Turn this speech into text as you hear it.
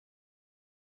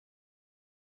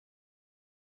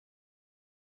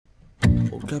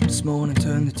Woke up this morning,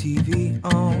 turned the TV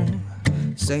on.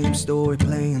 Same story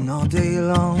playing all day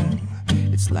long.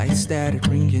 It's like static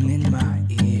ringing in my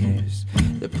ears.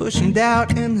 They're pushing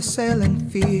doubt and they're selling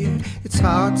fear. It's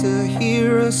hard to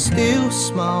hear a still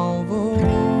small voice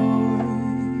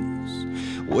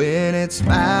when it's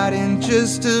fighting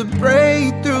just to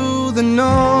break through the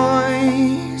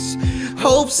noise.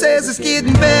 Hope says it's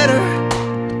getting better.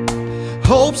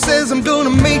 Hope says I'm gonna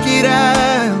make it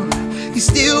out. He's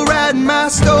still writing my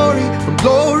story from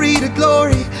glory to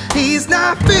glory. He's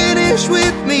not finished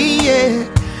with me yet.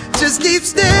 Just keep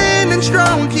standing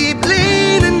strong, keep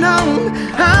leaning on.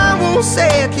 I won't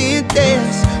second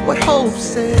guess what hope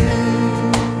says.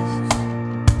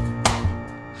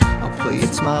 I'll play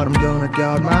it smart, I'm gonna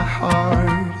guard my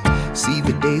heart. See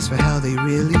the days for how they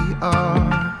really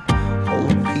are.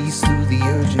 Hold peace through the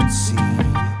urgency.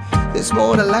 There's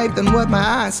more to life than what my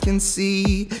eyes can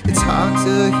see. It's hard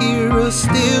to hear a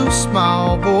still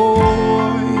small voice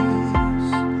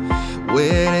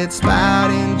when it's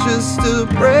fighting just to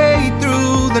break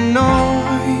through the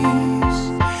noise.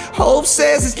 Hope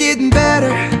says it's getting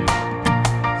better.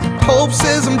 Hope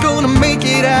says I'm gonna make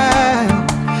it out.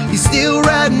 He's still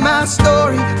writing my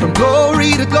story from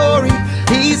glory to glory.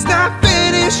 He's not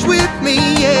finished with me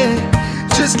yet.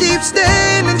 Just keep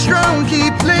standing strong,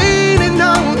 keep leaning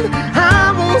on.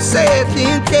 I won't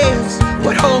second guess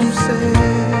what hope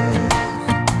says.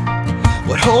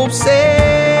 What hope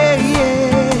says.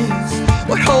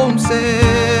 What hope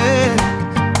says.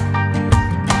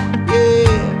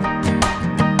 Yeah.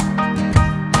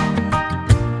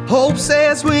 Hope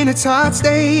says when it's hard,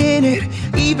 stay in it.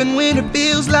 Even when it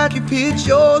feels like you've hit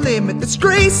your limit. There's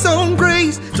grace on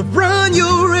grace to run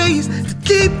your race, to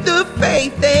keep the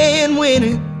faith and win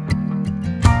it.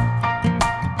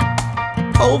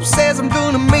 Hope says I'm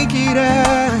gonna make it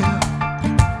out.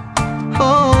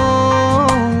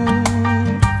 Oh,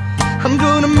 I'm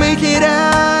gonna make it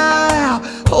out.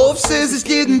 Hope says it's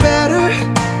getting better.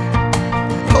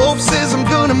 Hope says I'm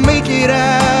gonna make it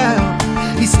out.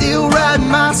 He's still writing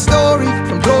my story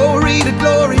from glory to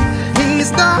glory.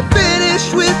 He's not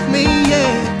finished with me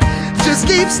yet. Just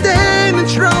keep standing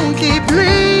strong, keep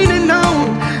leaning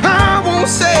on. I won't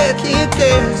second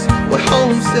guess what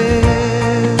hope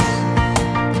says.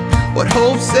 What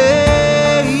hope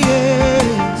says.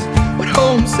 What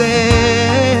hope says.